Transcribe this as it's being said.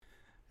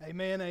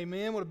Amen,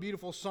 amen. What a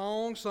beautiful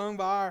song sung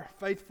by our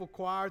faithful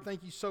choir.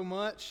 Thank you so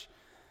much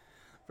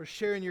for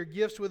sharing your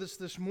gifts with us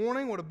this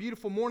morning. What a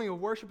beautiful morning of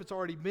worship it's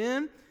already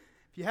been.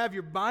 If you have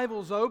your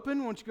Bibles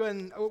open,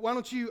 why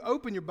don't you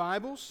open your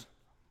Bibles?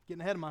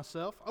 Getting ahead of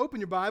myself. Open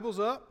your Bibles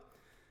up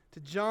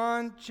to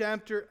John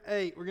chapter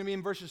 8. We're going to be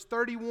in verses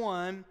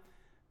 31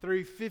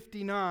 through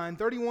 59.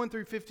 31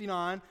 through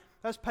 59.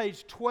 That's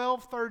page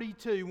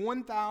 1232,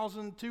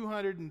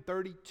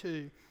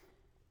 1232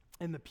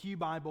 in the Pew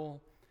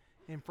Bible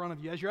in front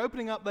of you. As you're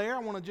opening up there, I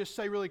want to just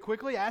say really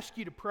quickly, ask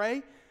you to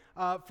pray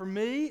for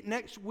me.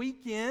 Next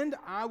weekend,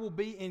 I will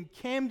be in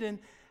Camden,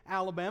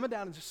 Alabama,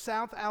 down in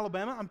South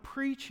Alabama. I'm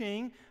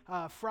preaching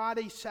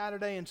Friday,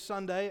 Saturday, and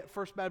Sunday at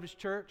First Baptist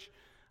Church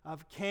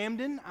of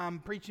Camden. I'm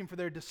preaching for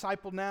their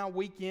Disciple Now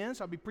weekends.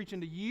 I'll be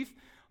preaching to youth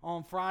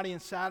on Friday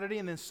and Saturday,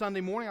 and then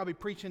Sunday morning I'll be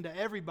preaching to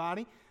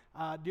everybody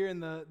during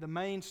the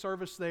main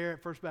service there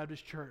at First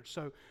Baptist Church.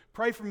 So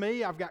pray for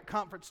me. I've got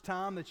conference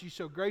time that you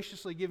so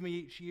graciously give me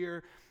each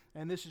year.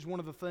 And this is one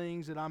of the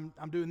things that I'm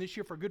doing this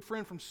year for a good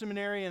friend from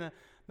seminary and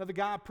another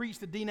guy I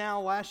preached at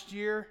D-Now last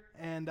year,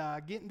 and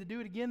getting to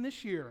do it again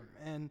this year,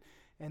 and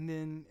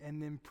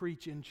then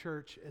preach in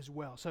church as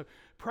well. So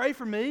pray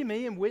for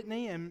me and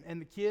Whitney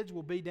and the kids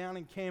will be down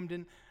in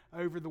Camden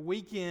over the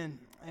weekend.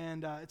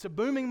 And it's a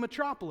booming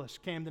metropolis,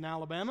 Camden,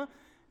 Alabama.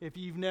 If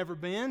you've never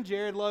been,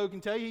 Jared Lowe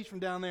can tell you. He's from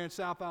down there in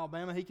South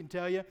Alabama. He can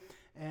tell you.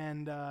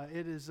 And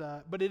it is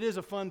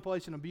a fun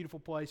place and a beautiful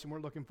place, and we're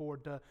looking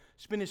forward to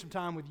spending some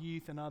time with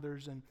youth and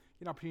others and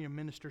get an opportunity to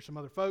minister to some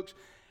other folks.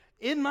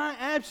 In my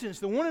absence,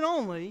 the one and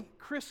only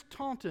Chris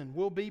Taunton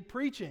will be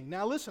preaching.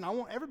 Now listen, I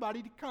want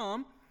everybody to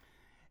come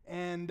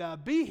and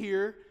be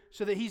here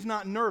so that he's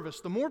not nervous.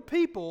 The more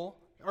people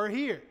are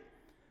here,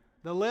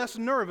 the less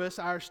nervous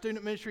our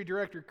student ministry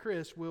director,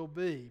 Chris, will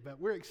be. But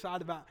we're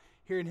excited about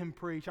hearing him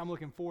preach. I'm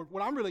looking forward.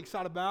 What I'm really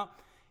excited about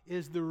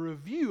is the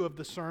review of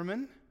the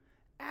sermon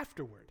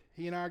afterward.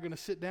 He and I are going to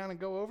sit down and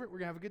go over it. We're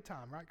going to have a good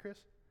time, right, Chris?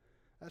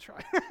 That's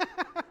right.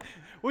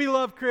 We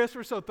love Chris.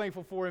 We're so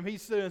thankful for him.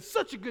 He's doing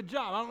such a good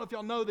job. I don't know if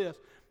y'all know this.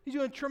 He's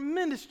doing a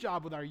tremendous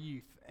job with our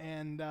youth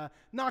and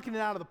knocking it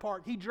out of the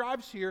park. He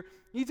drives here.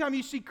 Anytime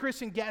you see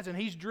Chris in Gadsden,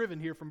 he's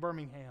driven here from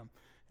Birmingham.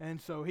 And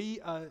so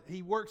he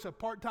works a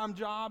part-time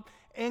job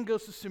and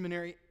goes to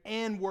seminary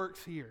and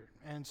works here.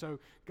 And so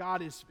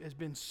God has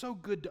been so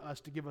good to us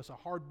to give us a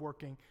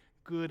hard-working,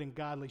 good and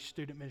godly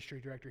student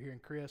ministry director here in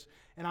Chris.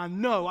 And I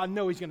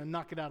know he's going to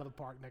knock it out of the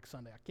park next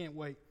Sunday. I can't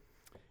wait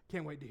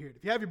to hear it.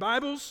 If you have your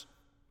Bibles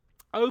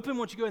open,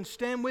 why don't you go ahead and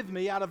stand with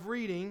me out of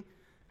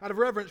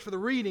reverence for the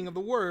reading of the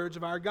words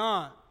of our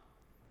God.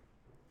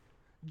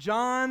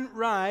 John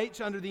writes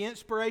under the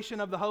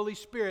inspiration of the Holy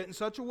Spirit in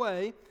such a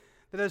way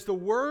that as the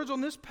words on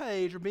this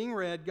page are being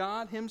read,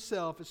 God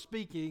Himself is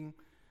speaking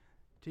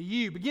to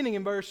you. Beginning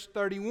in verse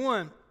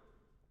 31.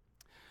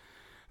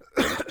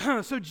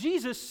 So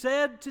Jesus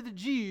said to the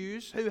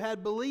Jews who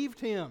had believed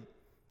Him,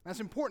 that's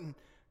important,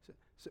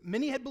 so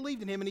many had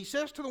believed in Him, and He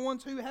says to the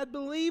ones who had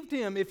believed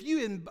Him, if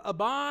you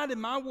abide in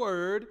my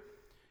word,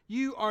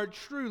 you are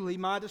truly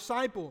my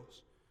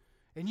disciples,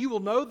 and you will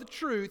know the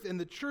truth, and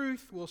the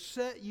truth will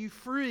set you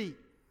free.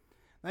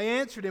 They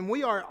answered Him,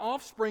 we are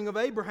offspring of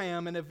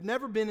Abraham and have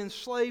never been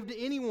enslaved to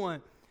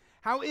anyone.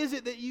 How is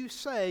it that you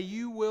say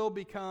you will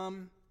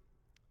become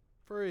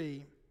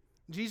free?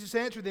 Jesus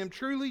answered them,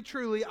 truly,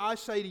 truly, I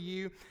say to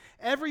you,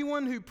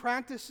 everyone who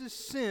practices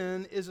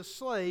sin is a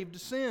slave to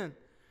sin.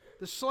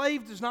 The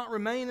slave does not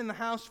remain in the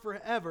house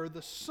forever.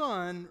 The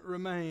Son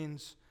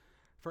remains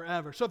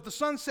forever. So if the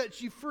Son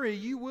sets you free,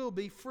 you will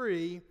be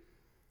free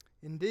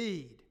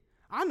indeed.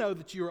 I know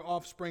that you are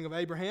offspring of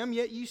Abraham,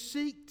 yet you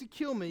seek to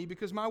kill me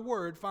because my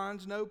word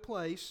finds no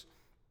place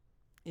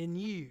in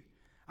you.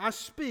 I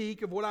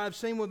speak of what I have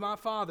seen with my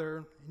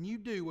Father, and you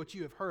do what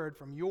you have heard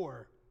from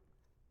your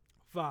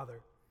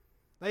father.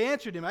 They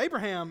answered Him,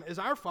 Abraham is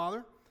our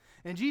father.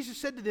 And Jesus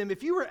said to them,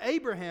 if you were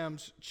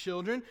Abraham's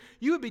children,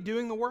 you would be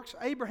doing the works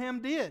Abraham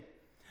did.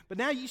 But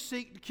now you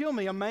seek to kill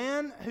me, a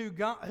man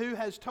who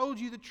has told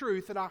you the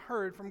truth that I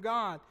heard from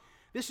God.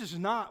 This is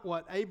not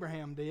what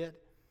Abraham did.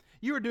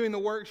 You are doing the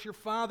works your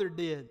father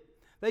did.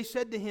 They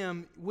said to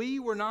Him, we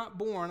were not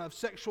born of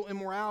sexual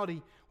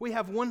immorality. We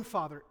have one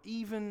Father,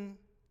 even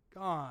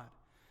God.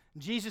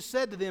 And Jesus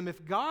said to them,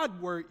 if God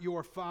were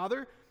your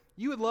Father,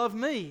 you would love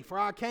me, for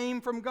I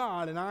came from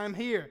God, and I am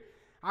here.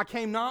 I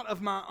came not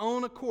of my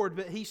own accord,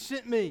 but He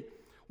sent me.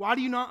 Why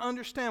do you not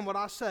understand what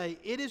I say?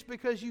 It is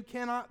because you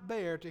cannot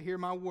bear to hear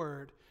my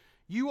word.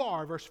 You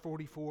are, verse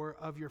 44,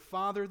 of your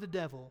father the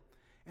devil,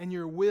 and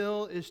your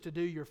will is to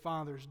do your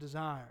father's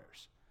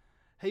desires.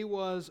 He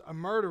was a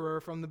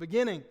murderer from the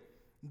beginning,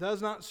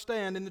 does not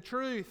stand in the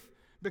truth,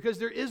 because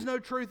there is no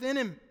truth in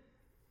him.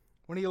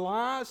 When he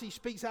lies, he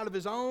speaks out of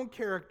his own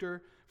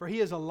character, for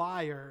he is a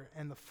liar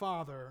and the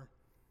father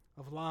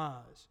of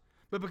lies.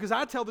 But because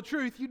I tell the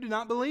truth, you do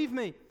not believe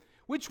me.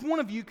 Which one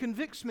of you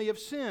convicts me of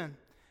sin?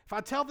 If I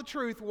tell the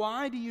truth,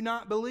 why do you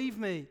not believe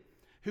me?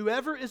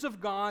 Whoever is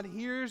of God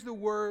hears the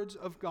words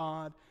of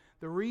God.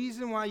 The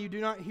reason why you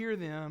do not hear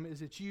them is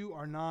that you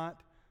are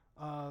not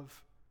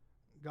of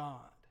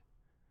God.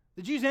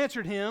 The Jews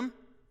answered him,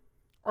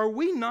 "Are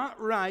we not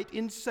right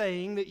in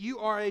saying that you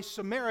are a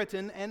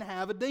Samaritan and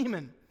have a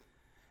demon?"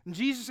 And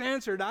Jesus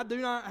answered, "I do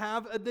not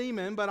have a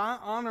demon, but I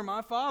honor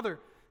my Father,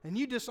 and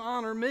you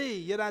dishonor me,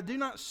 yet I do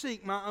not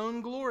seek my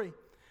own glory.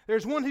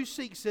 There's one who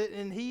seeks it,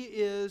 and he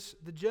is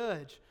the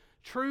judge.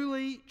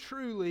 Truly,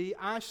 truly,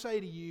 I say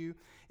to you,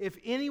 if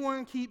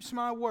anyone keeps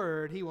my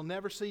word, he will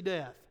never see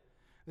death."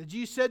 The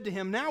Jews said to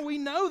him, "Now we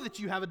know that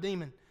you have a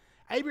demon.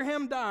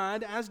 Abraham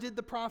died, as did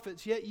the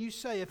prophets, yet you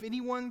say, if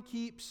anyone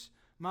keeps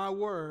my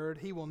word,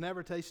 he will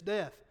never taste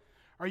death.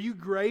 Are you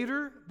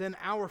greater than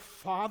our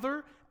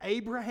father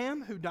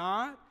Abraham, who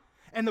died,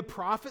 and the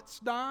prophets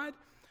died?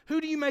 Who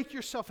do you make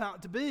yourself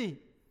out to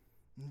be?"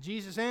 And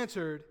Jesus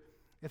answered,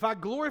 "If I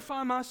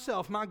glorify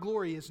myself, my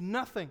glory is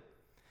nothing.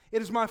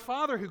 It is my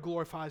Father who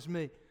glorifies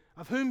me,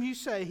 of whom you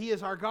say he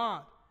is our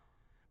God.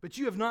 But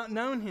you have not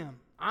known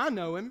him. I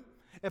know him.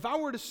 If I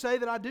were to say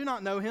that I do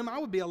not know him, I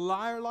would be a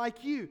liar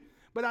like you.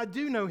 But I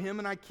do know him,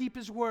 and I keep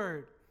his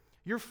word.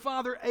 Your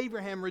father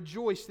Abraham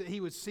rejoiced that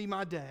he would see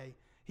my day.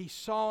 He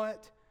saw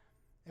it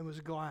and was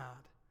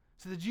glad."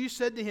 So the Jews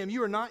said to him,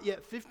 "You are not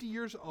yet 50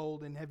 years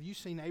old, and have you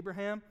seen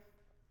Abraham?"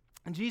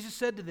 And Jesus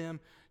said to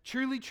them,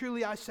 "Truly,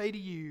 truly, I say to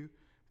you,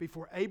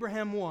 before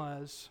Abraham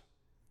was,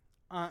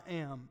 I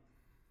am."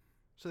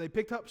 So they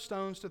picked up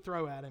stones to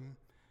throw at him,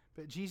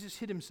 but Jesus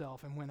hid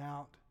himself and went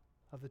out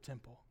of the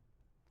temple.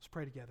 Let's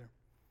pray together.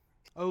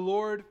 Oh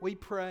Lord, we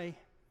pray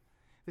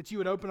that you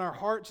would open our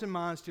hearts and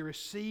minds to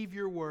receive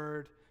your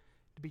word,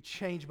 to be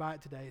changed by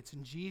it today. It's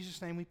in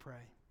Jesus' name we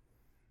pray.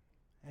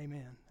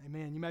 Amen.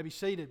 Amen. You may be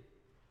seated.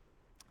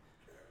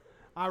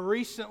 I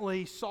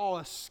recently saw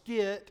a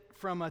skit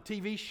from a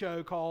TV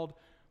show called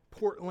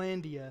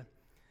Portlandia.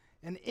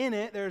 And in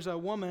it, there's a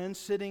woman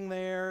sitting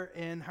there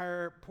in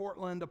her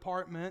Portland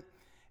apartment,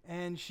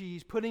 and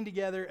she's putting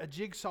together a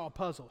jigsaw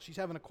puzzle. She's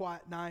having a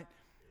quiet night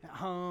at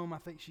home. I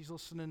think she's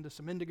listening to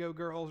some Indigo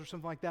Girls or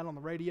something like that on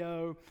the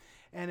radio.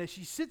 And as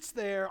she sits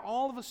there,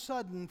 all of a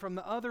sudden, from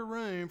the other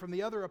room, from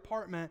the other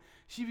apartment,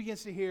 she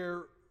begins to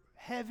hear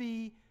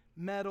heavy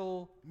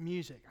metal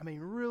music. I mean,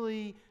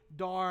 really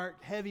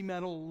dark, heavy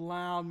metal,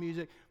 loud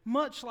music,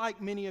 much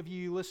like many of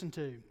you listen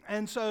to.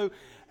 And so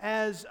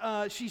as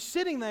she's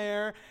sitting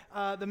there,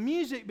 the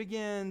music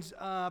begins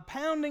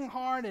pounding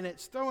hard, and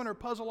it's throwing her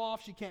puzzle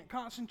off. She can't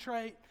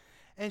concentrate.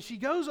 And she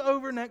goes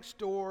over next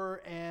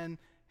door and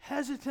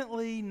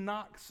hesitantly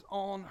knocks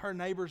on her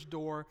neighbor's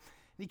door.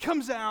 And he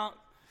comes out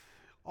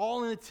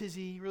all in a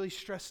tizzy, really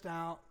stressed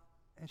out.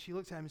 And she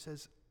looks at him and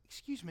says,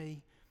 "Excuse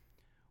me,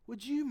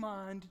 would you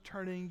mind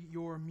turning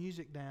your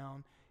music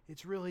down?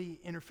 It's really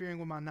interfering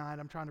with my night.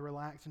 I'm trying to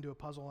relax and do a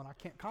puzzle, and I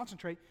can't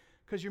concentrate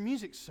because your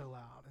music's so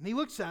loud." And he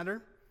looks at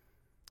her,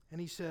 and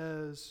he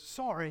says,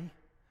 "Sorry,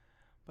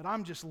 but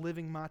I'm just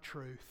living my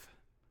truth.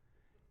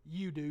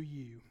 You do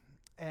you,"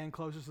 and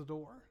closes the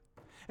door.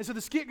 And so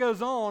the skit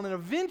goes on, and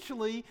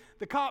eventually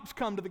the cops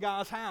come to the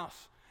guy's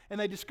house, and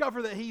they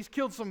discover that he's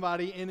killed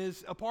somebody in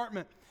his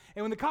apartment.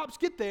 And when the cops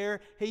get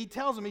there, he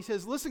tells them, he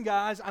says, "Listen,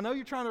 guys, I know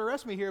you're trying to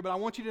arrest me here, but I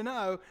want you to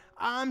know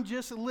I'm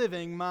just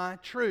living my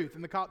truth."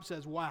 And the cop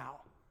says, "Wow,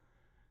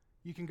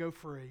 you can go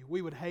free.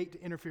 We would hate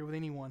to interfere with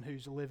anyone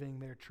who's living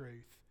their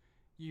truth.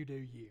 You do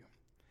you."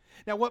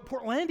 Now, what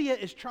Portlandia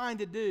is trying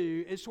to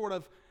do is sort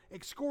of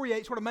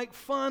excoriate, sort of make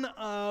fun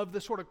of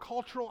the sort of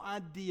cultural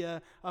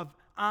idea of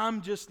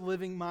I'm just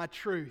living my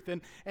truth.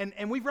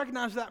 And we've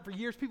recognized that for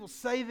years. People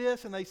say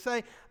this, and they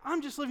say,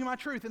 I'm just living my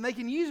truth, and they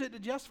can use it to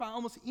justify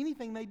almost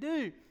anything they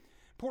do.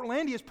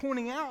 Portlandia is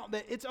pointing out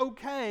that it's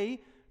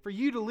okay for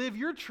you to live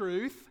your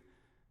truth,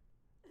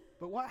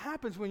 but what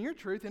happens when your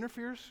truth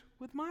interferes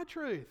with my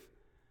truth?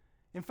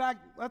 In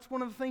fact, that's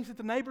one of the things that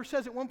the neighbor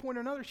says at one point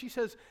or another. She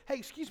says, "Hey,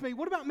 excuse me,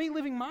 what about me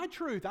living my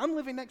truth? I'm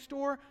living next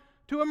door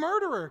to a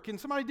murderer. Can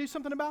somebody do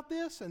something about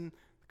this?" And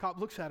the cop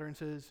looks at her and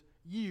says,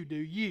 "You do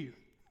you."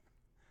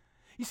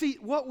 You see,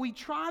 what we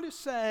try to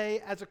say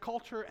as a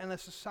culture and a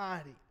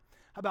society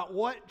about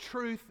what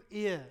truth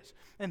is,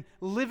 and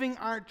living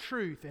our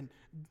truth, and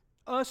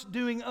us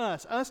doing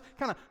us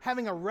kind of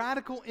having a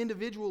radical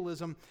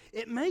individualism,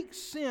 it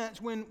makes sense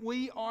when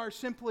we are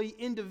simply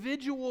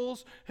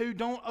individuals who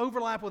don't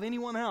overlap with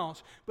anyone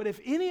else. But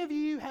if any of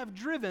you have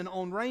driven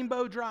on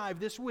Rainbow Drive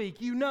this week,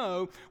 you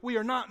know we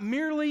are not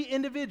merely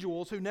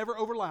individuals who never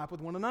overlap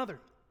with one another.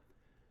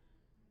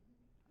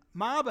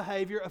 My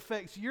behavior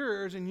affects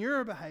yours, and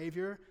your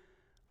behavior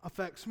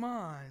affects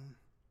mine.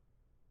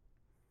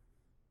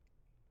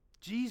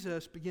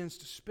 Jesus begins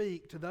to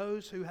speak to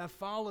those who have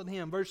followed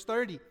him. Verse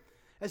 30,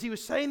 as he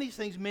was saying these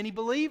things, many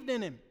believed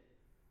in him.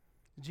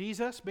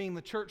 Jesus, being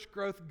the church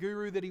growth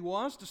guru that he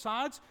was,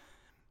 decides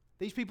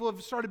these people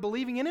have started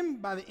believing in him.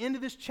 By the end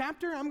of this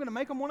chapter, I'm going to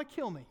make them want to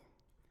kill me.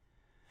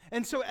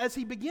 And so as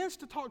he begins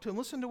to talk to them,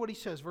 listen to what he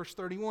says, verse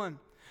 31.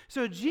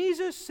 So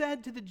Jesus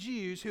said to the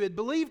Jews who had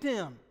believed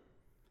him,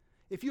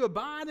 "If you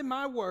abide in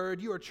my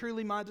word, you are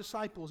truly my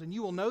disciples, and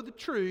you will know the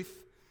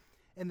truth,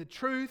 and the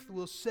truth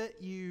will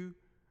set you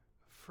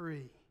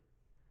free."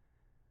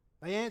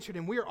 They answered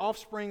him, "We are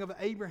offspring of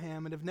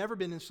Abraham and have never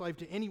been enslaved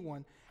to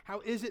anyone. how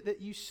is it that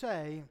you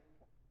say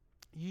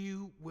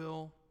you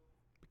will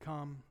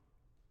become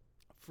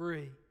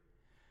free?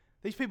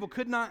 These people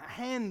could not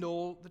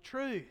handle the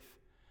truth.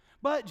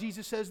 But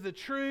Jesus says the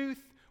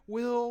truth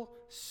will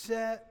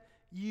set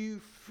you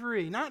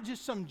free. Not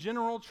just some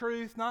general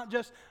truth, not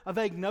just a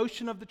vague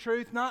notion of the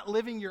truth, not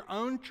living your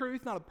own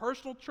truth, not a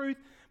personal truth,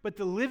 but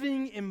the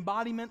living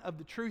embodiment of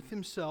the truth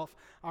himself,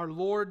 our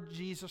Lord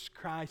Jesus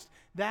Christ.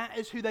 That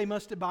is who they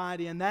must abide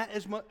in. That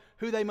is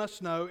who they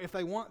must know. If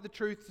they want the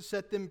truth to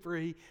set them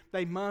free,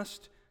 they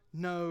must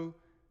know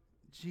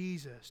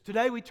Jesus.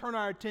 Today we turn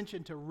our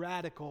attention to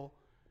radical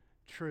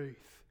truth.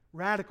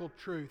 Radical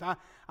truth.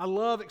 I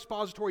love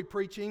expository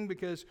preaching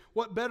because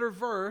what better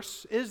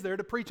verse is there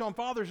to preach on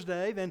Father's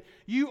Day than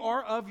you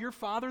are of your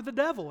father the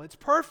devil? It's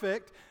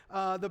perfect.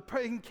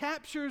 It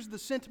captures the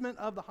sentiment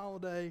of the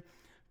holiday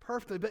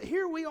perfectly. But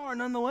here we are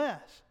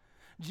nonetheless.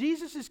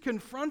 Jesus is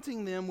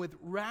confronting them with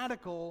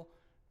radical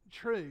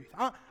truth.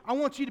 I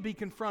want you to be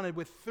confronted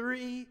with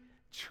 3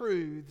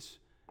 truths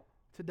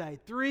today.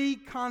 3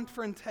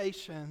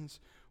 confrontations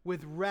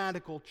with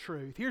radical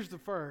truth. Here's the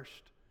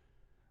first.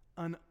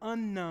 An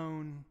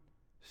unknown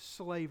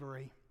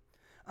slavery.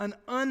 An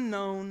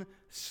unknown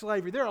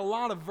slavery. There are a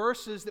lot of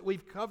verses that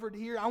we've covered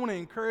here. I want to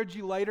encourage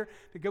you later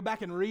to go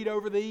back and read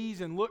over these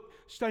and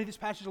study this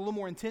passage a little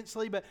more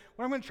intensely. But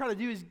what I'm going to try to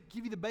do is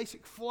give you the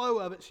basic flow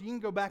of it so you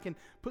can go back and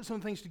put some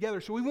things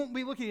together. So we won't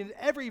be looking at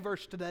every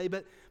verse today,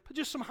 but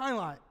just some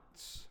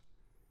highlights.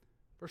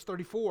 Verse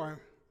 34.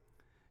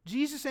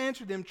 Jesus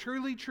answered them,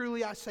 "Truly,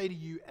 truly, I say to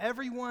you,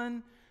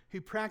 everyone who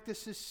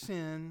practices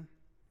sin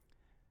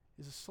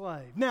is a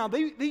slave." Now,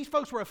 these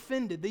folks were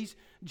offended. These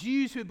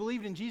Jews who had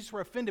believed in Jesus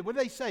were offended. What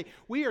did they say?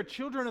 We are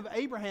children of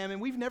Abraham, and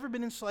we've never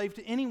been enslaved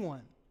to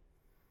anyone.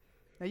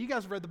 Now, you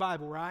guys have read the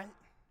Bible, right?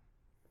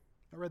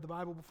 I read the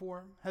Bible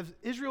before. Has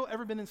Israel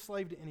ever been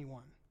enslaved to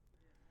anyone?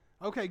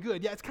 Okay,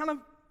 good. Yeah, it's kind of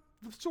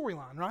the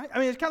storyline, right? I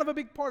mean, it's kind of a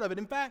big part of it.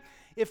 In fact,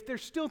 if they're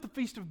still at the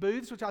Feast of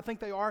Booths, which I think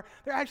they are,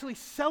 they're actually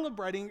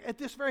celebrating at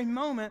this very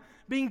moment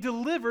being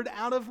delivered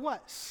out of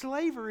what?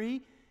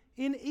 Slavery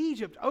in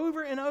Egypt.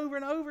 Over and over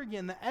and over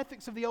again, the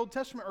ethics of the Old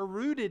Testament are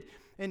rooted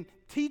in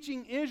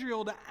teaching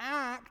Israel to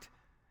act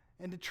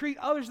and to treat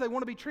others they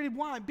want to be treated.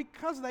 Why?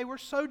 Because they were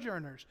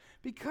sojourners,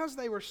 because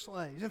they were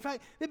slaves. In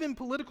fact, they've been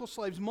political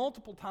slaves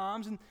multiple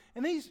times,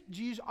 and these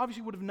Jews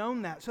obviously would have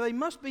known that. So they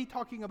must be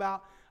talking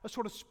about a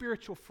sort of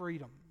spiritual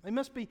freedom. They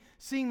must be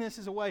seeing this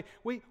as a way,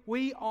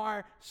 we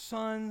are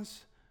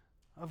sons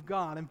of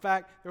God. In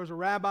fact, there was a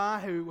rabbi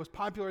who was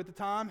popular at the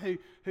time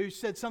who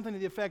said something to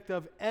the effect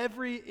of,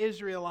 every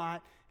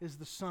Israelite is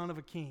the son of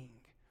a king.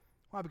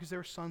 Why? Because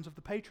they're sons of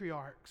the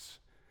patriarchs.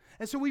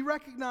 And so we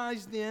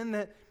recognize then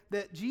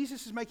that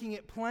Jesus is making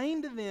it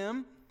plain to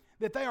them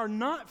that they are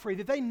not free,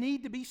 that they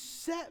need to be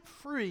set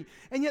free.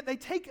 And yet they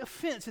take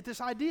offense at this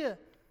idea.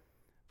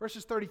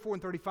 Verses 34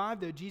 and 35,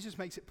 though, Jesus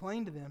makes it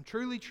plain to them.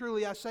 Truly,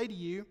 truly, I say to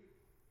you,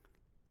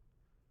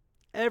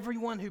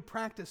 everyone who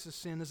practices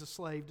sin is a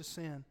slave to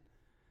sin.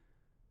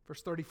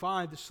 Verse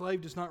 35, the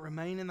slave does not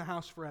remain in the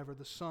house forever.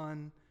 The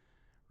son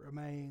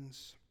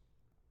remains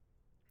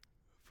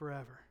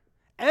forever.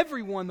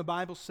 Everyone, the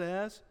Bible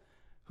says,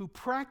 who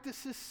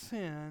practices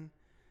sin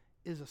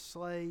is a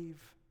slave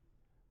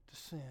to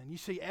sin. You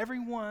see,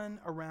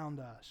 everyone around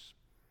us,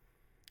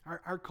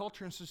 our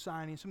culture and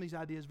society, and some of these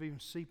ideas have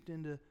even seeped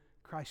into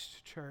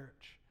Christ's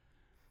church,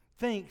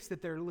 thinks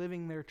that they're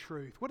living their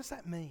truth. What does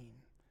that mean?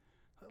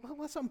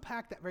 Let's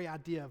unpack that very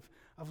idea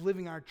of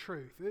living our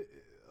truth.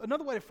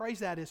 Another way to phrase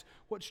that is,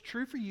 what's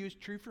true for you is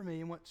true for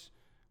me, and what's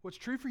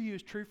true for you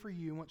is true for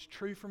you, and what's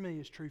true for me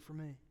is true for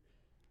me.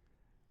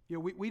 You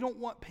know, we don't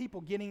want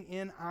people getting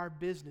in our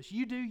business.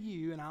 You do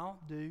you, and I'll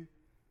do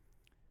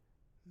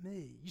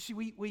me. You see,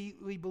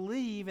 we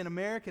believe in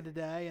America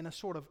today in a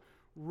sort of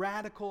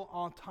radical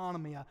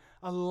autonomy,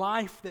 a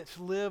life that's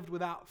lived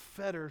without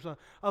fetters,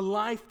 a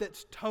life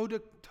that's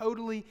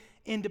totally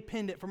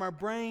independent from our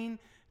brain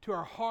to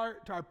our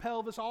heart to our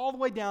pelvis, all the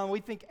way down. We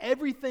think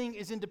everything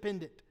is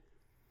independent,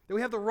 that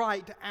we have the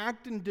right to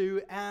act and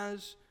do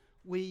as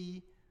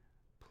we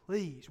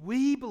please.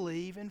 We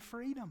believe in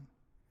freedom.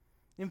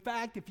 In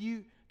fact, if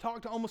you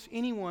talk to almost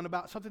anyone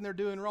about something they're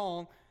doing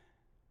wrong,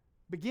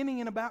 beginning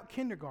in about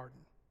kindergarten,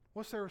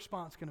 what's their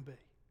response going to be?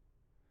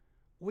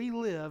 We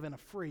live in a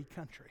free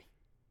country.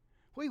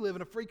 We live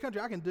in a free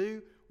country. I can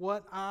do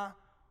what I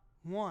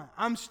want.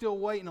 I'm still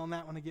waiting on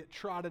that one to get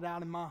trotted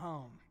out in my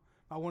home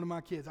by one of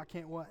my kids. I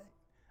can't wait.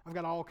 I've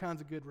got all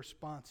kinds of good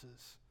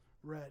responses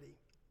ready.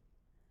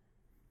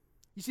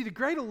 You see, the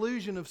great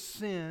illusion of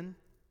sin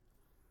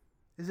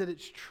is that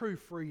it's true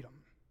freedom.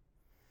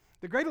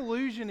 The great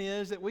illusion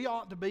is that we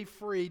ought to be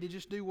free to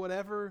just do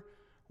whatever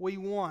we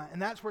want,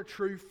 and that's where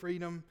true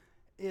freedom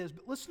is.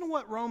 But listen to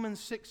what Romans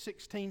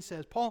 6:16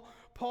 says. Paul,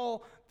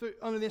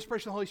 under the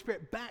inspiration of the Holy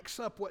Spirit, backs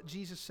up what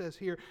Jesus says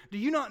here. Do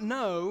you not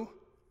know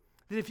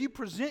that if you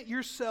present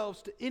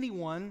yourselves to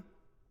anyone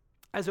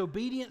as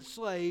obedient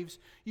slaves,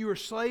 you are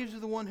slaves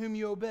of the one whom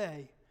you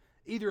obey,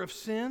 either of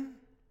sin,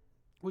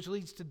 which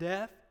leads to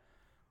death,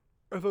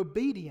 or of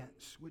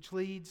obedience, which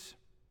leads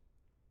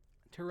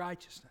to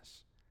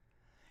righteousness.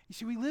 You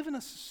see, we live in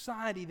a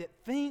society that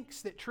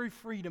thinks that true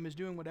freedom is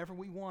doing whatever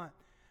we want.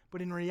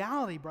 But in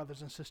reality,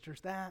 brothers and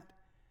sisters, that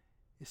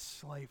is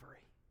slavery.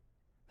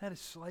 That is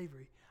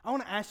slavery. I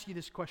want to ask you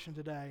this question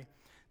today.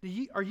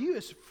 Are you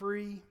as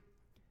free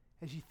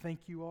as you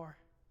think you are?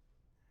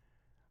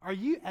 Are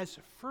you as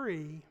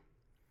free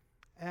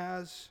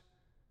as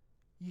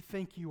you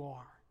think you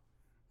are?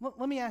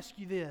 Let me ask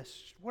you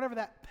this. Whatever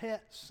that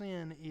pet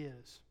sin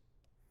is,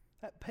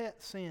 that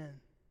pet sin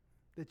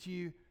that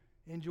you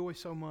enjoy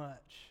so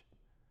much,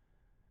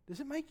 does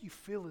it make you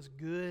feel as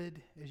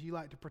good as you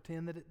like to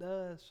pretend that it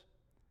does?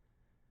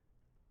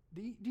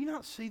 Do you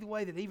not see the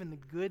way that even the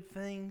good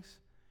things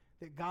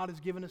that God has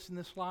given us in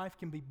this life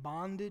can be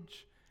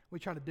bondage? We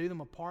try to do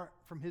them apart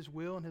from His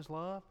will and His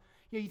love.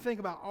 You think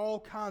about all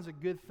kinds of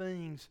good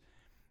things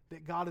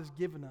that God has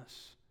given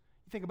us.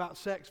 You think about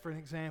sex, for an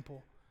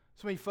example.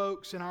 So many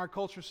folks in our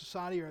culture,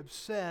 society are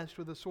obsessed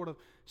with a sort of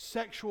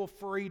sexual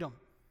freedom.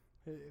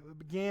 It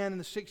began in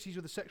the 60s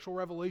with the sexual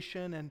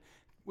revolution, and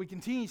we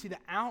continue to see the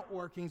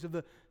outworkings of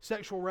the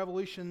sexual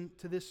revolution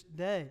to this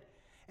day.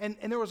 And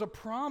there was a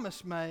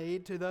promise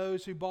made to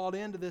those who bought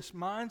into this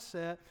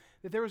mindset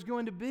that there was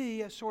going to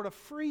be a sort of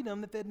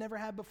freedom that they'd never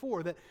had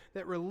before, that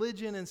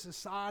religion and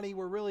society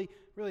were really,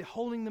 really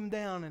holding them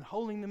down and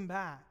holding them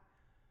back.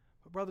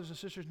 But brothers and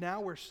sisters, now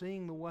we're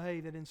seeing the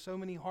way that in so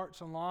many hearts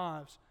and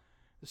lives,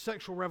 the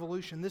sexual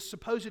revolution, this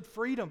supposed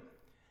freedom,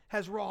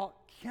 has wrought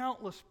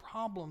countless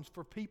problems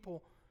for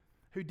people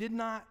who did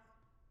not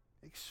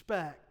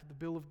expect the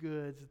bill of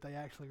goods that they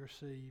actually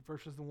received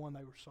versus the one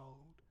they were sold.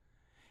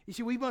 You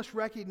see, we must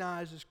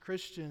recognize as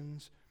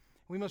Christians,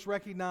 we must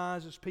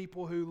recognize as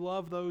people who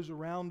love those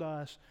around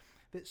us,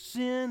 that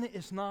sin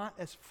is not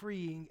as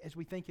freeing as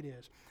we think it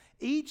is.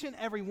 Each and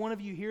every one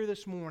of you here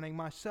this morning,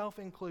 myself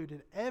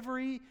included,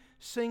 every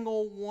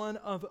single one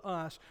of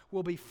us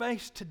will be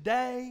faced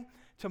today,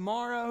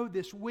 tomorrow,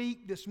 this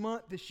week, this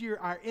month, this year,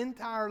 our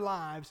entire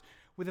lives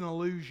with an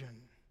illusion,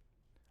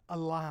 a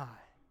lie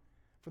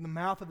from the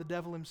mouth of the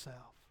devil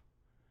himself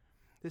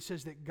that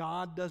says that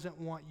God doesn't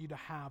want you to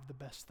have the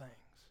best things.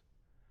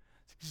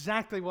 It's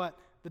exactly what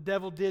the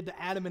devil did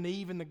to Adam and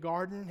Eve in the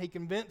garden. He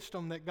convinced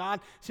them that God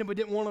simply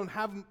didn't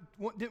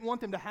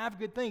want them to have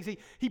good things.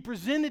 He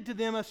presented to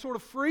them a sort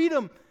of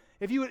freedom.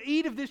 If you would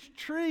eat of this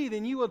tree,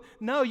 then you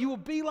will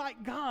be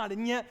like God.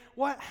 And yet,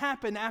 what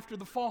happened after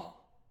the fall?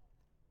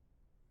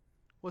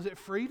 Was it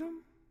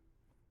freedom?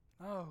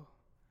 No.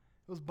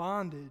 It was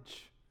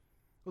bondage.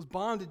 It was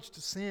bondage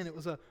to sin. It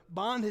was a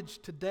bondage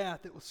to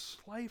death. It was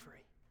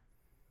slavery.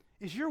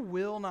 Is your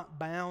will not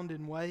bound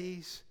in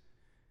ways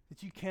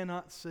that you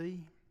cannot see?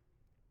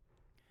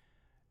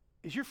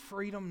 Is your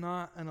freedom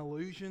not an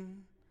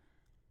illusion,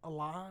 a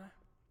lie?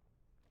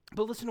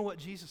 But listen to what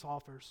Jesus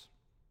offers.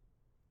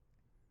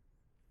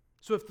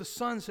 So if the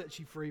Son sets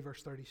you free,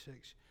 verse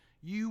 36,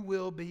 you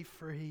will be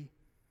free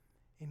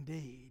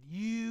indeed.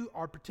 You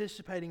are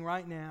participating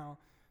right now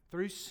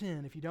through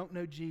sin, if you don't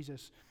know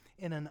Jesus,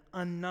 in an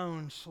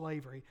unknown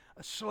slavery,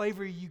 a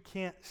slavery you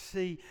can't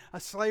see, a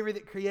slavery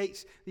that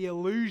creates the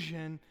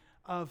illusion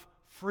of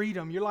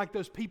freedom. You're like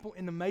those people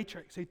in the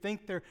Matrix who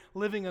think they're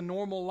living a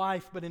normal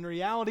life, but in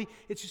reality,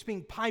 it's just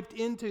being piped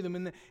into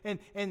them,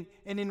 and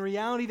in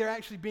reality, they're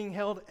actually being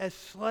held as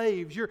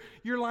slaves.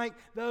 You're like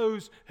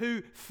those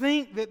who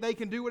think that they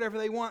can do whatever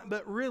they want,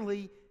 but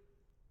really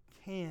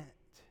can't.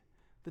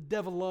 The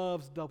devil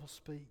loves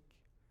doublespeak.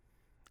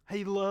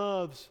 He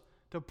loves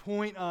to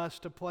point us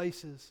to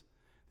places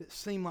that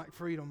seem like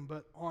freedom,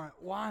 but aren't.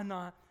 Why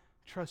not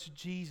trust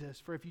Jesus?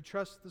 For if you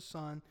trust the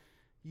Son,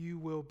 you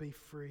will be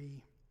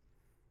free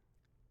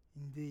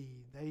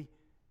indeed. They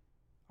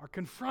are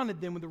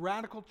confronted then with the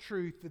radical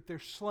truth that they're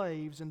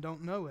slaves and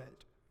don't know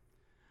it.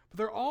 But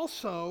they're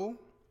also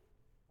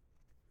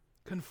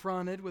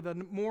confronted with a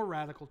more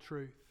radical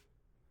truth,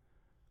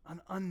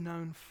 an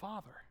unknown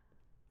Father.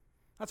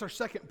 That's our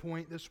second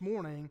point this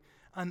morning,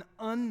 an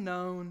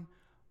unknown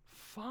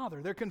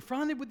Father. They're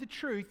confronted with the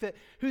truth that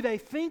who they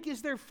think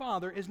is their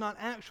father is not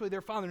actually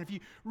their father. And if you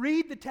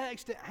read the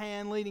text at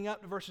hand leading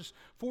up to verses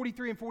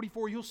 43 and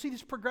 44, you'll see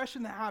this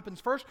progression that happens.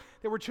 First,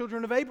 they were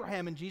children of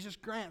Abraham, and Jesus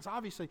grants,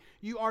 obviously,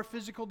 you are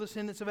physical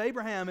descendants of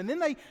Abraham. And then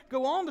they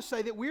go on to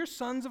say that we're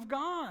sons of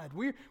God.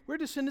 We're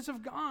descendants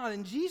of God.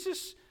 And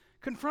Jesus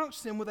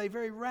confronts them with a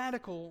very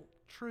radical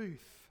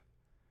truth.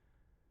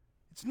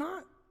 It's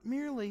not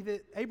merely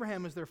that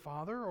Abraham is their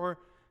father or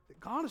that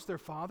God is their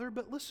father,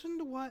 but listen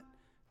to what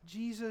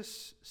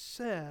Jesus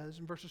says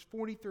in verses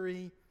 43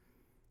 and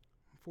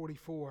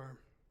 44.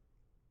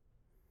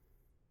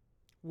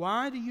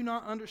 Why do you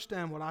not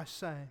understand what I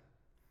say?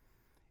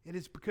 It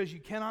is because you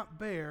cannot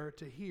bear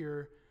to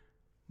hear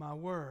my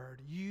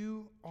word.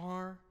 You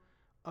are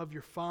of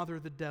your father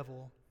the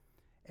devil,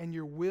 and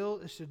your will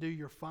is to do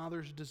your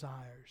father's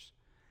desires.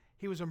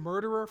 He was a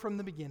murderer from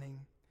the beginning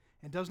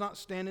and does not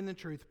stand in the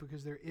truth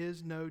because there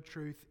is no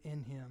truth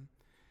in him.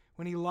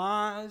 When he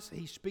lies,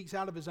 he speaks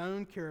out of his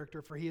own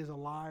character, for he is a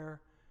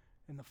liar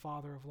and the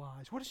father of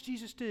lies. What does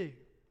Jesus do?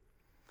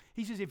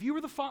 He says, if you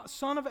were the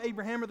son of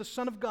Abraham or the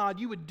son of God,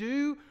 you would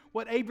do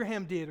what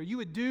Abraham did, or you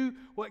would do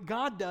what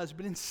God does.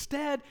 But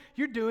instead,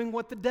 you're doing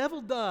what the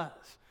devil does.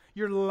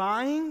 You're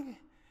lying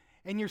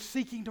and you're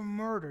seeking to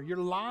murder. You're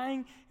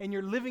lying and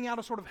you're living out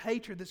a sort of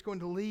hatred that's going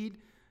to lead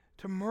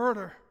to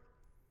murder.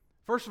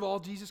 First of all,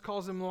 Jesus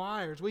calls them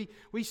liars.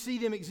 We see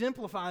them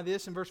exemplify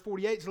this in verse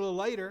 48. It's a little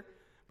later,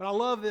 but I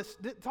love this.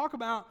 Talk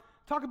about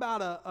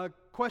a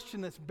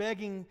question that's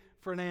begging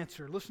for an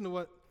answer. Listen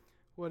to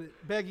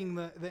begging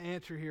the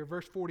answer here.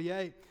 Verse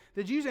 48.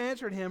 The Jews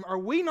answered him, are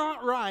we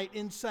not right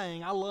in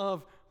saying, I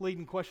love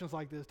leading questions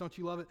like this, don't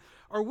you love it?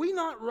 Are we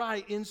not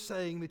right in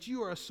saying that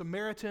you are a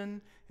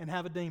Samaritan and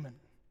have a demon?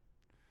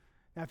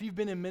 Now, if you've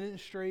been in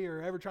ministry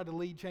or ever tried to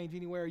lead change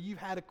anywhere, you've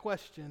had a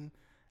question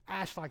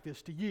asked like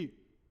this to you.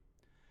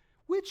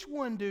 Which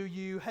one do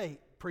you hate,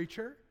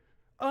 preacher?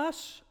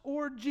 Us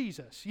or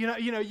Jesus?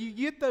 You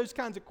get those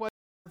kinds of questions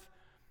with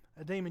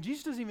a demon.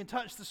 Jesus doesn't even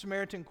touch the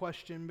Samaritan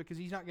question because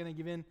he's not going to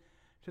give in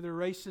to their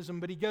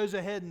racism, but he goes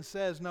ahead and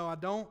says, no, I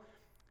don't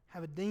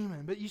have a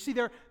demon. But you see,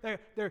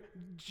 they're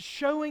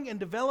showing and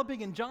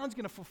developing, and John's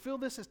going to fulfill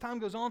this as time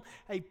goes on,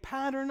 a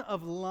pattern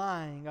of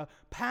lying, a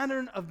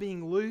pattern of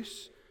being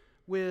loose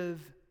with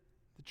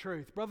the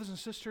truth. Brothers and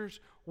sisters,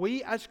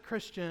 we as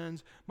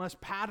Christians must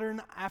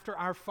pattern after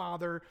our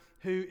Father,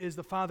 who is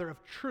the Father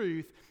of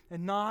truth,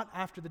 and not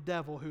after the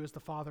devil, who is the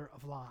father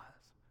of lies.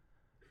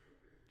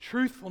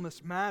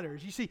 Truthfulness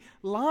matters. You see,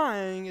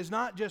 lying is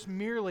not just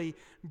merely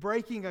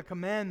breaking a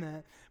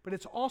commandment, but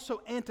it's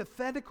also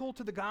antithetical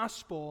to the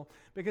gospel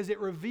because it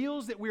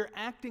reveals that we're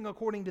acting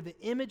according to the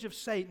image of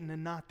Satan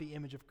and not the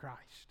image of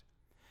Christ.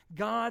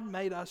 God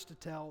made us to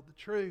tell the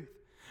truth.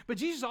 But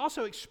Jesus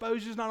also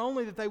exposes not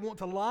only that they want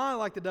to lie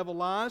like the devil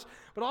lies,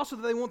 but also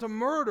that they want to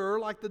murder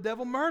like the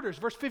devil murders.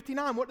 Verse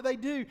 59, what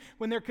do?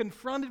 When they're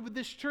confronted with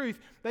this truth,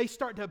 they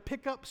start to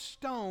pick up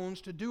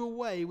stones to do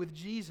away with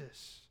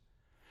Jesus.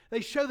 They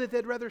show that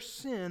they'd rather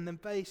sin than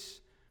face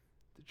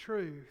the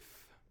truth.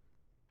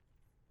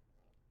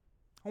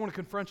 I want to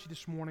confront you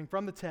this morning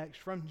from the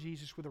text, from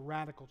Jesus, with a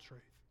radical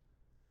truth.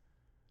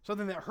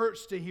 Something that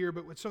hurts to hear,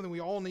 but with something we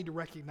all need to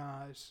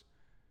recognize.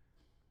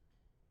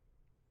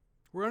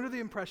 We're under the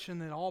impression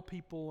that all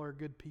people are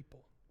good people.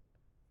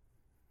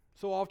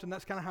 So often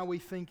that's kind of how we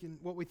think and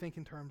what we think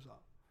in terms of.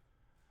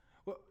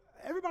 Well,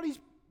 everybody's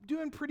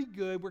doing pretty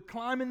good. We're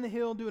climbing the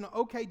hill, doing an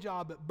okay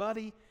job, but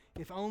buddy,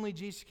 if only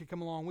Jesus could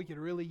come along, we could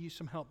really use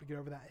some help to get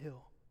over that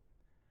hill.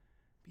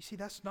 But you see,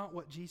 that's not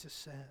what Jesus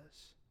says.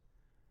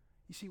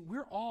 You see,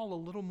 we're all a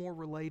little more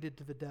related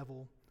to the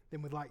devil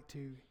than we'd like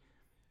to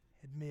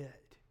admit.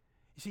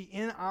 You see,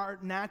 in our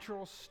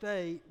natural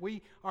state,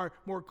 we are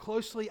more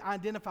closely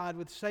identified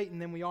with Satan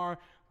than we are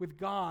with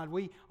God.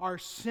 We are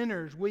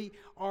sinners. We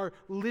are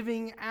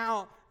living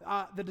out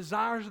the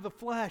desires of the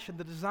flesh and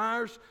the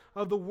desires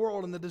of the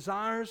world and the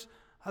desires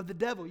of the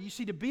devil. You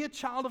see, to be a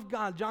child of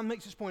God, John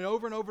makes this point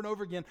over and over and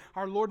over again.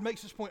 Our Lord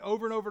makes this point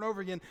over and over and over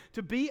again.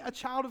 To be a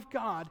child of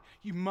God,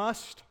 you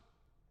must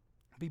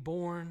be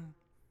born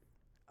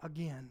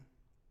again.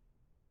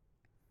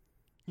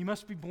 You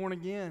must be born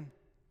again.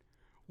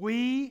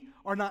 We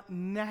are not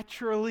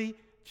naturally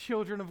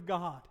children of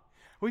God.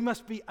 We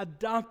must be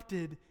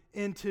adopted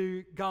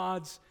into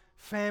God's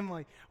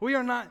family. We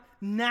are not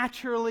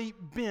naturally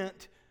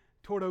bent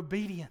toward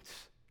obedience.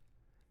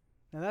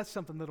 Now that's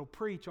something that'll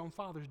preach on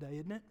Father's Day,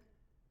 isn't it?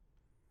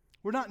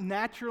 We're not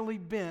naturally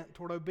bent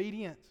toward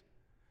obedience.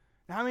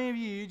 Now, how many of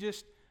you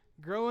just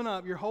growing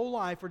up your whole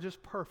life are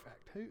just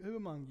perfect? Who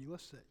among you?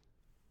 Let's see.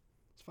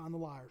 Let's find the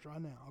liars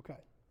right now. Okay.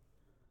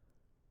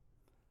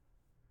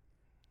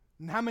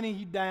 And how many of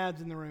you dads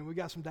in the room? We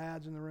got some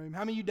dads in the room.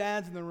 How many of you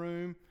dads in the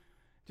room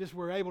just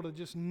were able to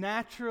just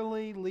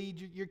naturally lead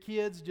your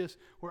kids, just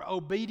were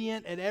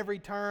obedient at every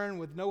turn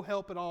with no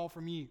help at all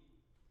from you?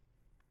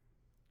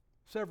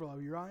 Several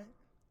of you, right?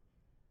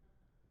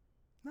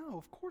 No,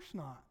 of course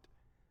not.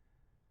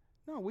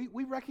 No,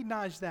 we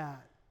recognize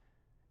that.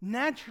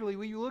 Naturally,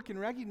 we look and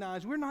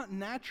recognize we're not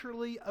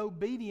naturally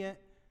obedient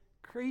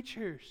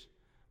creatures.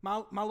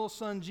 My little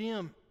son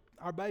Jim,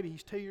 our baby,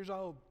 he's 2 years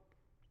old.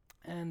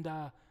 And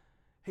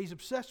he's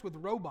obsessed with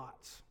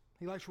robots.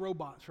 He likes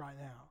robots right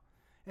now.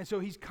 And so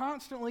he's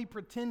constantly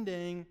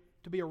pretending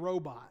to be a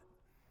robot.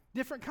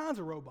 Different kinds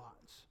of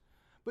robots.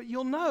 But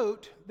you'll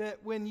note that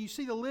when you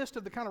see the list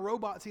of the kind of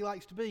robots he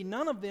likes to be,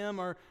 none of them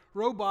are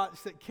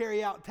robots that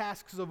carry out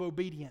tasks of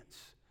obedience.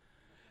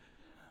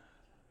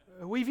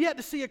 We've yet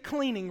to see a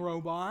cleaning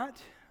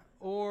robot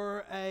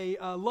or a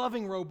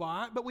loving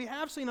robot, but we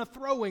have seen a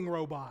throwing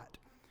robot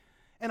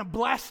and a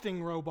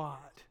blasting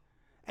robot.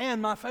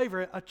 And my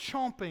favorite, a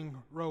chomping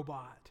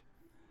robot.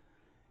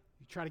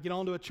 You try to get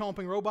onto a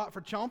chomping robot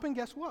for chomping,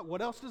 guess what?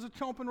 What else does a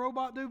chomping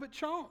robot do but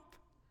chomp?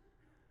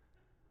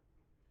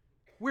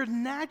 We're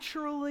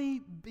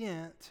naturally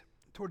bent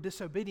toward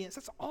disobedience.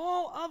 That's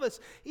all of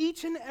us,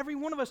 each and every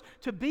one of us.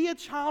 To be a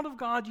child of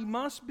God, you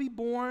must be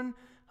born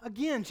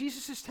Again,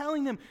 Jesus is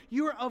telling them,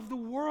 you are of the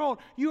world,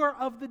 you are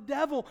of the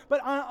devil, but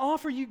I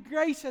offer you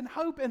grace and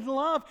hope and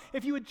love.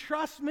 If you would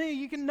trust me,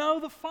 you can know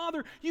the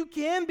Father. You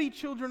can be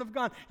children of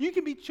God. You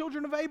can be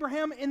children of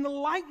Abraham in the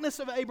likeness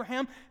of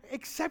Abraham,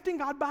 accepting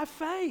God by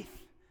faith.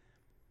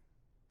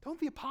 Don't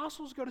the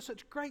apostles go to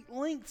such great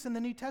lengths in the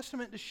New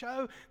Testament to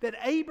show that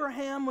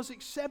Abraham was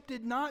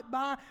accepted not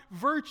by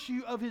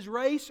virtue of his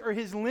race or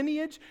his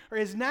lineage or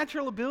his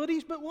natural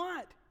abilities, but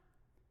what?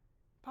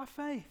 By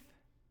faith.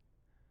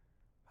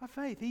 By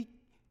faith.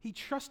 He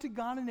trusted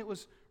God and it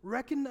was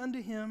reckoned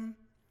unto him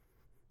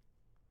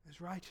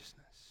as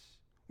righteousness.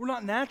 We're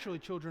not naturally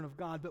children of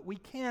God, but we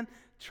can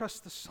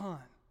trust the Son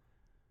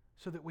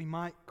so that we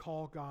might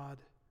call God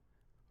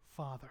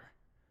Father.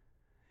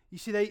 You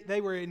see,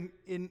 they were in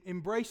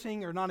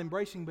embracing, or not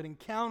embracing, but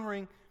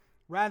encountering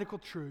radical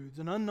truths,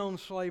 an unknown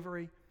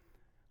slavery,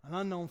 an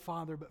unknown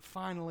Father, but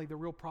finally the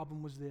real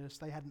problem was this: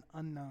 they had an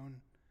unknown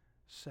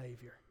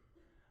Savior.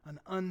 An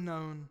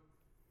unknown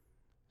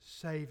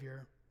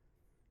Savior.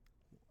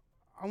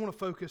 I want to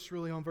focus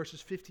really on verses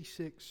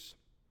 56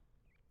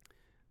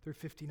 through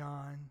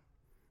 59.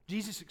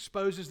 Jesus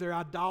exposes their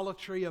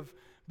idolatry of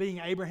being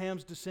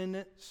Abraham's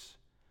descendants.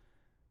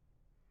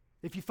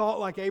 If you thought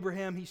like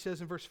Abraham, he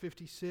says in verse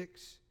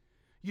 56,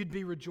 you'd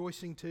be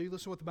rejoicing too.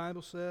 Listen to what the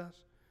Bible says.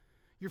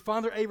 Your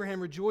father Abraham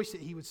rejoiced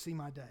that he would see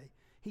my day.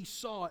 He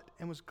saw it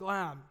and was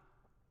glad.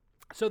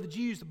 So the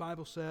Jews, the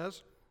Bible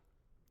says,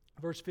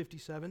 verse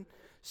 57,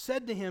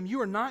 said to him,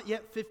 you are not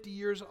yet 50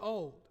 years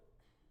old.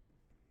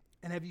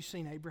 And have you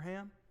seen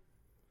Abraham?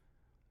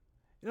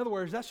 In other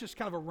words, that's just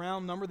kind of a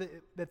round number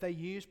that they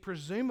use.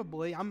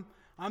 Presumably,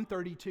 I'm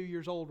 32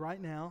 years old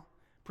right now.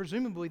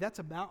 Presumably, that's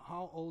about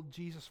how old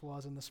Jesus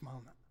was in this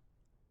moment.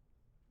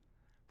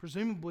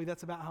 Presumably,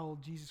 that's about how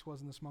old Jesus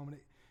was in this moment.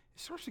 It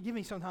starts to give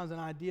me sometimes an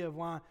idea of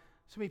why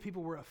so many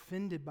people were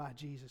offended by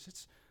Jesus.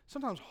 It's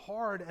sometimes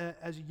hard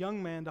as a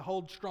young man to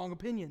hold strong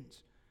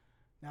opinions.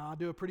 Now, I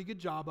do a pretty good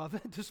job of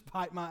it,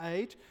 despite my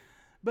age.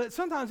 But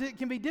sometimes it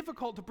can be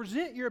difficult to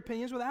present your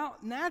opinions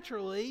without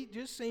naturally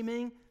just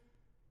seeming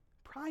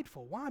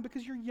prideful. Why?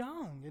 Because you're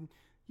young and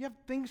you have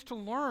things to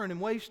learn and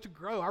ways to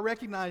grow. I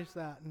recognize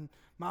that, and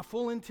my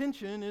full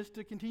intention is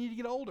to continue to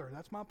get older.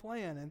 That's my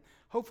plan, and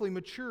hopefully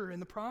mature in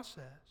the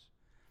process.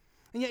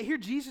 And yet here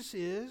Jesus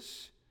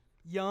is,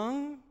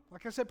 young,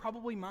 like I said,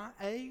 probably my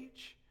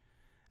age.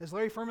 As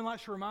Larry Furman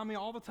likes to remind me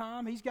all the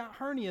time, he's got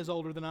hernias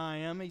older than I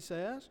am, he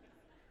says.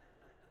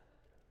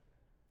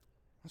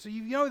 And so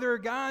you know there are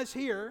guys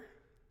here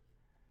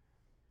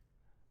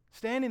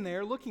standing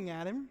there looking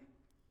at him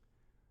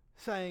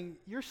saying,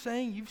 you're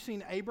saying you've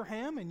seen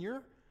Abraham and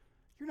you're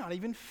not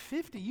even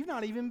 50. You've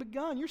not even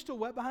begun. You're still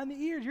wet behind the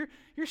ears.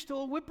 You're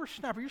still a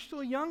whippersnapper. You're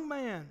still a young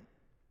man.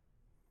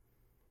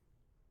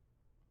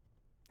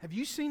 Have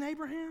you seen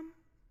Abraham?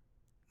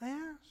 They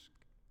ask.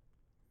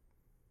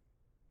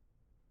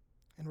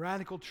 And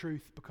radical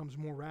truth becomes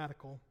more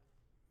radical.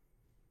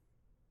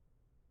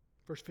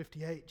 Verse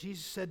 58,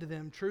 Jesus said to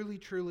them, truly,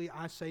 truly,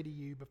 I say to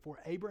you, before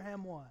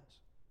Abraham was,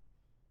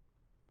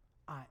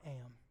 I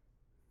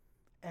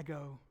am.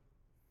 Ego,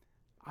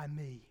 I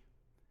me.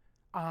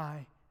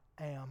 I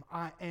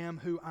am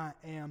who I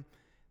am.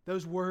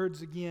 Those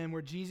words again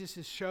where Jesus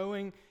is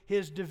showing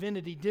his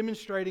divinity,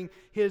 demonstrating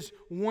his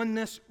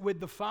oneness with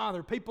the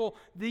Father. People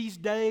these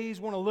days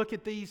want to look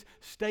at these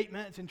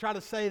statements and try to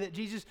say that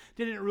Jesus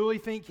didn't really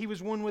think he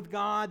was one with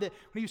God, that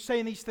when he was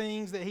saying these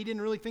things, that he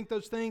didn't really think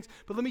those things.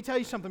 But let me tell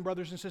you something,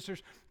 brothers and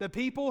sisters. The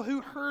people who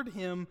heard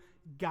him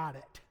got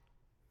it.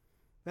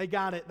 They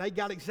got it. They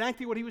got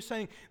exactly what he was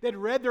saying. They'd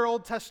read their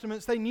Old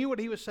Testaments. They knew what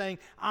he was saying.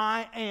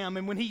 I am.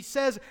 And when he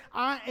says,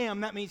 I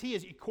am, that means he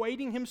is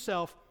equating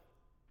himself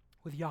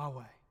with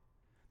Yahweh,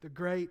 the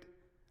great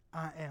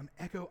I am.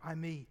 Ego, I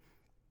me,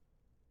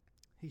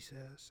 he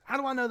says. How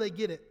do I know they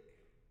get it?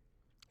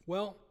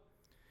 Well,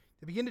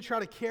 they begin to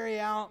try to carry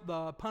out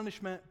the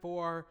punishment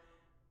for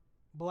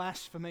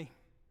blasphemy,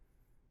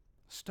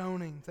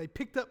 stoning. They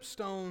picked up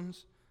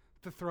stones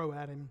to throw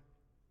at him.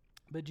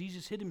 But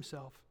Jesus hid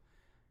himself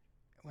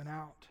and went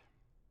out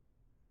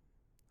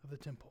of the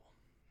temple.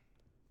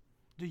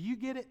 Do you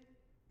get it?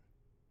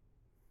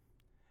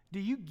 Do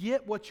you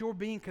get what you're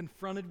being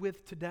confronted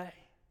with today?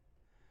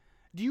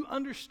 Do you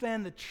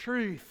understand the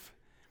truth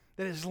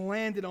that has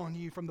landed on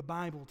you from the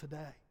Bible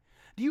today?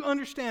 Do you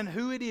understand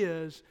who it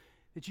is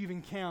that you've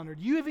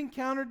encountered? You have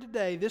encountered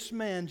today this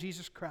man,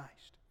 Jesus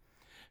Christ,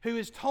 who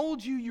has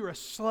told you you're a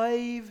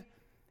slave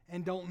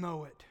and don't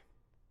know it.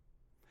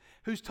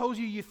 Who's told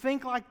you you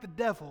think like the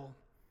devil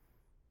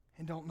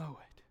and don't know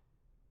it.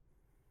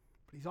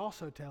 But he's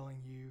also telling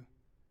you,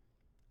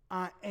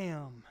 I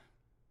am,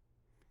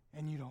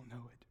 and you don't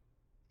know it.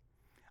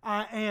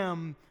 I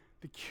am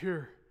the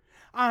cure.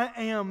 I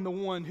am the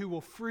one who will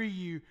free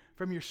you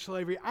from your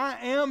slavery. I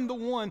am the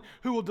one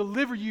who will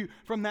deliver you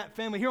from that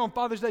family. Here on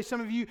Father's Day,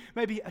 some of you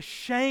may be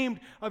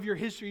ashamed of your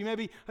history. You may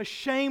be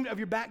ashamed of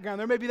your background.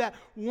 There may be that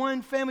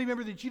one family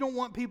member that you don't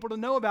want people to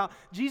know about.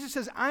 Jesus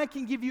says, I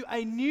can give you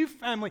a new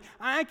family.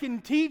 I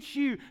can teach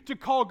you to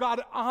call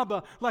God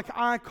Abba like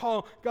I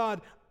call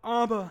God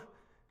Abba.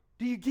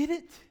 Do you get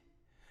it?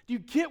 Do you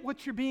get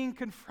what you're being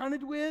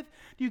confronted with?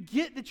 Do you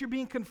get that you're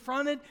being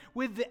confronted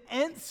with the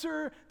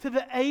answer to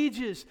the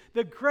ages,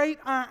 the great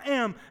I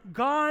am,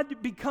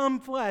 God become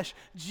flesh,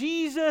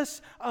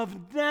 Jesus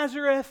of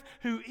Nazareth,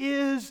 who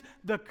is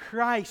the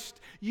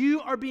Christ?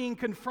 You are being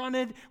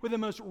confronted with the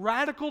most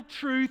radical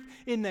truth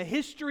in the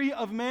history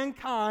of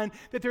mankind,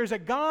 that there's a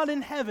God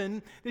in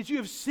heaven, that you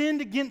have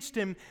sinned against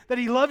Him, that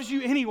He loves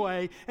you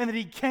anyway, and that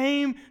He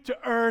came to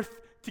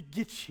earth to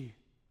get you.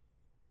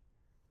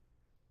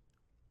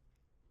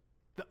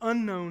 The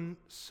unknown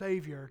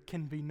Savior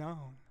can be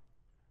known.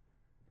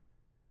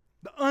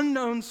 The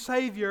unknown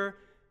Savior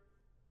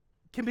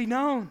can be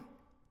known.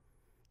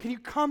 Can you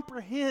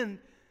comprehend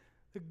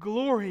the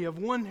glory of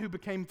one who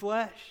became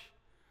flesh,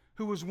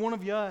 who was one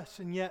of us,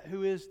 and yet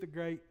who is the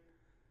great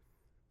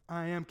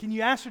I am? Can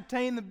you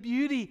ascertain the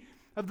beauty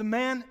of the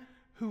man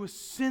who was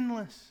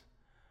sinless?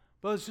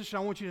 Brothers and sisters, I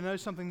want you to know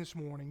something this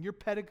morning. Your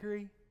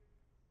pedigree,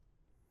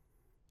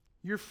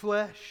 your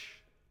flesh,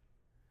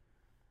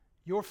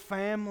 your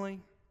family,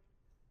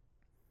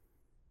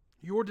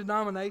 your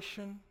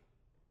denomination,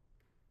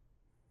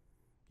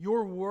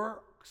 your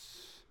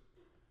works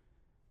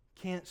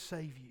can't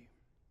save you.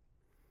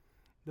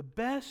 The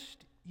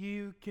best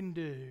you can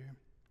do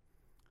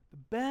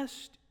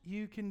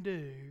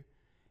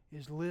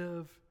is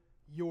live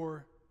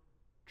your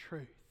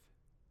truth.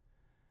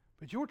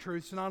 But your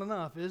truth's not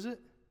enough, is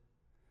it?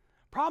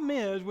 Problem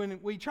is, when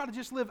we try to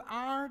just live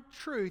our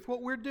truth,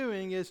 what we're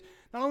doing is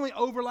not only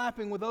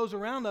overlapping with those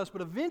around us,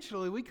 but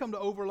eventually we come to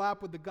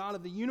overlap with the God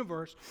of the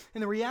universe.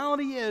 And the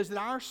reality is that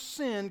our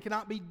sin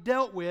cannot be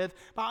dealt with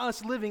by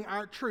us living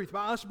our truth,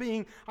 by us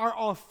being our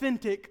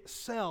authentic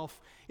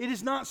self. It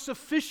is not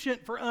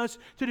sufficient for us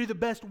to do the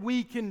best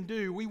we can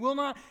do. We will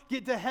not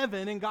get to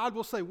heaven and God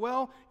will say,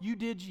 well, you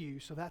did you,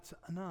 so that's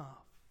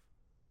enough.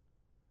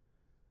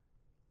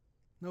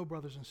 No,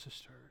 brothers and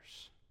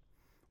sisters.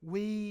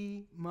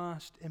 We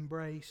must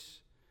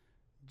embrace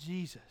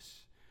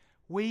Jesus.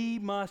 We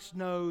must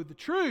know the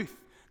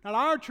truth. Not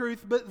our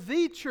truth, but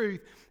the truth.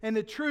 And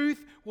the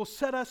truth will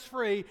set us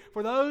free.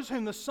 For those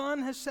whom the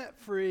Son has set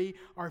free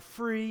are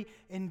free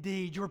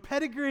indeed. Your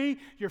pedigree,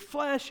 your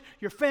flesh,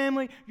 your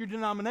family, your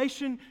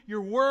denomination,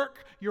 your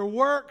work, your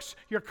works,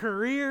 your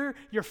career,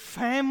 your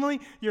family,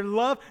 your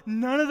love,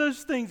 none of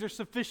those things are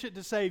sufficient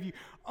to save you.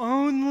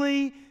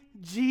 Only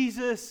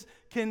Jesus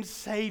can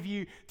save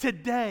you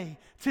today.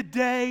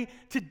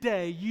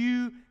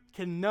 You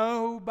can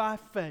know by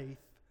faith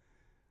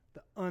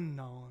the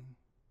unknown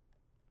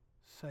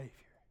Savior.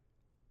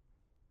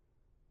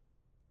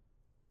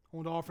 I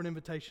want to offer an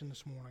invitation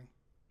this morning.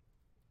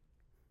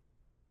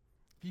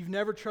 If you've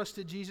never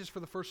trusted Jesus for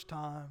the first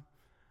time,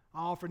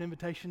 I offer an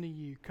invitation to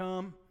you.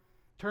 Come,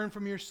 turn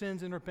from your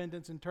sins in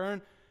repentance and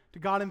turn to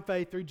God in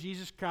faith through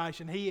Jesus Christ,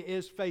 and He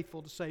is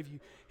faithful to save you.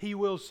 He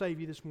will save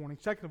you this morning.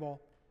 Second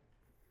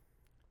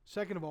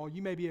of all,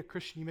 you may be a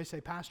Christian. You may say,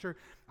 Pastor,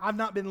 I've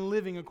not been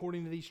living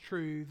according to these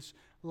truths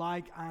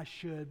like I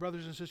should.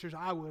 Brothers and sisters,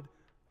 I would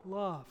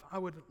love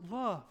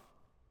to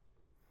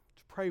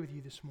pray with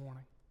you this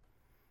morning.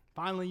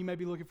 Finally, you may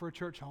be looking for a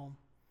church home.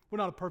 We're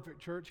not a perfect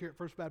church here at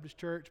First Baptist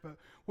Church, but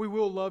we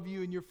will love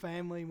you and your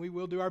family, and we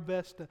will do our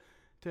best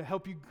to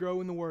help you grow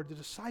in the Word, to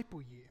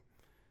disciple you.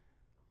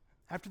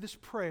 After this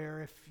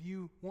prayer, if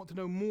you want to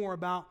know more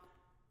about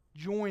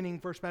joining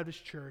First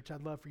Baptist Church,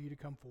 I'd love for you to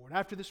come forward.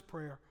 After this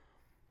prayer,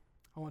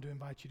 I want to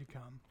invite you to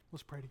come.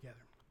 Let's pray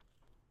together.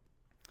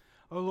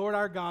 Oh Lord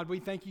our God, we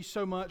thank you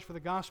so much for the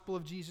gospel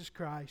of Jesus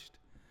Christ.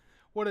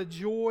 What a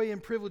joy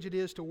and privilege it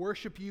is to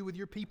worship you with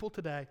your people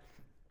today.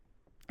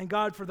 And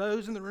God, for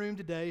those in the room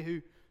today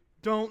who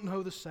don't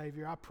know the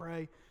Savior, I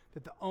pray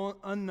that the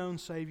unknown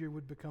Savior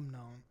would become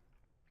known.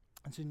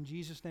 It's in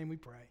Jesus' name we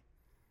pray.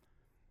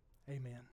 Amen.